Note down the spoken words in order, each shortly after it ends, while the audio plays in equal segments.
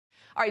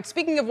All right,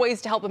 speaking of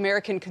ways to help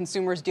American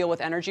consumers deal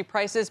with energy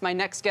prices, my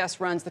next guest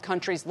runs the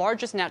country's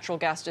largest natural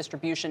gas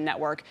distribution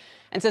network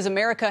and says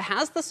America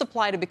has the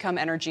supply to become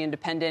energy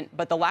independent,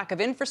 but the lack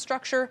of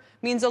infrastructure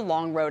means a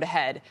long road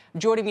ahead.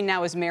 Joining me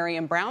now is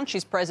Miriam Brown.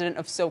 She's president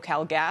of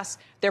SoCalGas.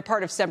 They're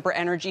part of Sempra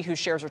Energy, whose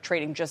shares are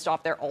trading just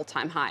off their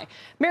all-time high.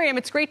 Miriam,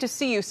 it's great to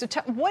see you. So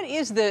what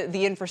is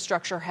the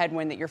infrastructure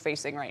headwind that you're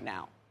facing right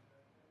now?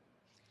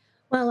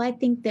 Well, I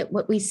think that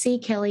what we see,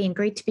 Kelly, and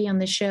great to be on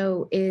the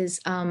show, is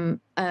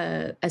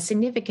a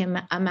significant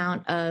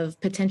amount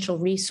of potential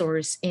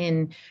resource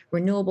in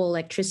renewable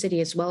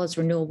electricity as well as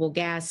renewable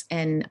gas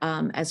and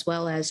as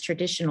well as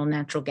traditional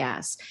natural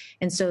gas.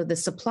 And so the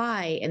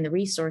supply and the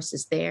resource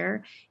is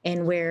there.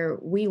 And where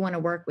we want to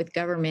work with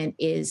government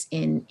is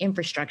in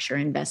infrastructure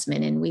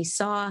investment. And we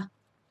saw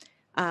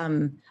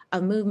a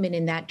movement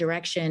in that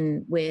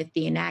direction with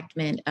the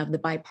enactment of the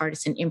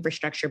bipartisan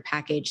infrastructure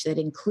package that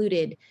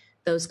included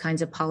those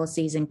kinds of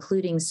policies,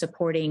 including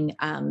supporting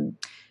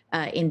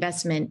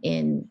investment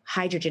in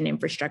hydrogen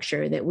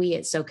infrastructure that we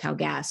at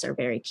SoCalGas are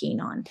very keen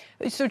on.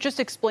 So just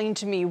explain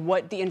to me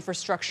what the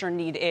infrastructure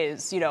need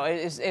is,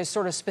 as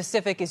sort of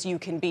specific as you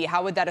can be.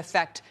 How would that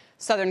affect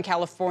Southern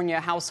California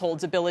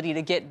households' ability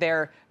to get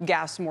their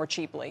gas more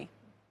cheaply?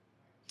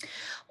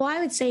 Well, I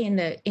would say in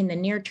the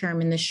near term,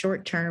 in the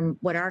short term,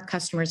 what our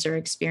customers are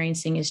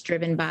experiencing is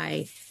driven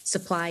by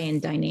supply and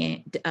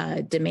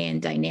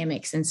demand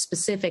dynamics, and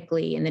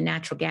specifically in the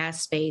natural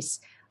gas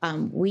space,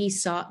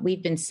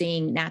 we've been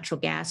seeing natural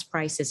gas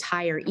prices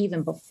higher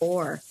even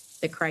before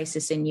the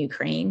crisis in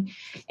Ukraine,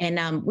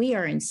 and we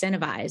are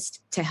incentivized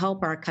to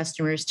help our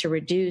customers to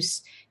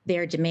reduce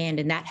their demand,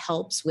 and that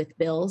helps with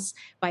bills.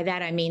 By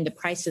that, I mean the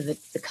price of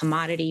the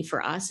commodity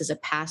for us is a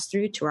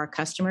pass-through to our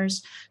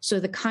customers. So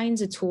the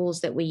kinds of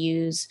tools that we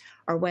use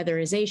are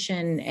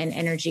weatherization and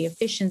energy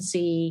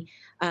efficiency,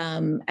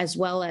 as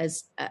well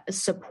as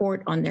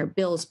support on their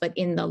bills. But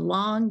in the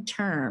long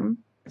term,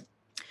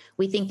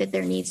 we think that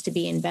there needs to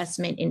be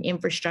investment in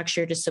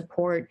infrastructure to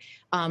support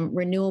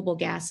renewable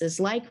gases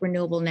like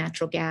renewable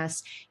natural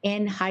gas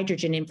and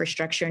hydrogen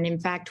infrastructure. And in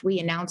fact, we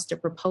announced a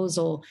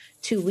proposal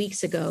 2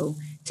 weeks ago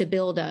to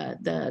build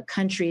the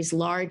country's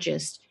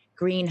largest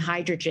green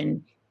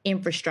hydrogen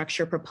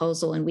infrastructure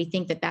proposal. And we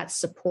think that that's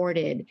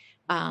supported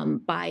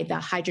by the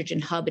hydrogen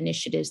hub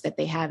initiatives that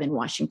they have in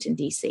Washington,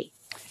 D.C.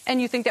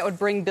 And you think that would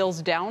bring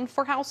bills down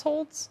for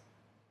households?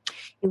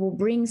 It will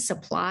bring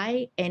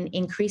supply and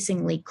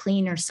increasingly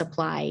cleaner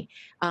supply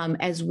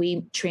as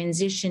we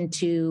transition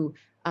to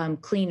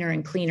cleaner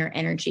and cleaner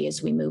energy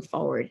as we move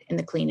forward in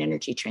the clean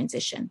energy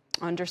transition.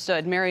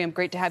 Understood. Miriam,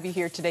 great to have you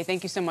here today.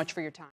 Thank you so much for your time.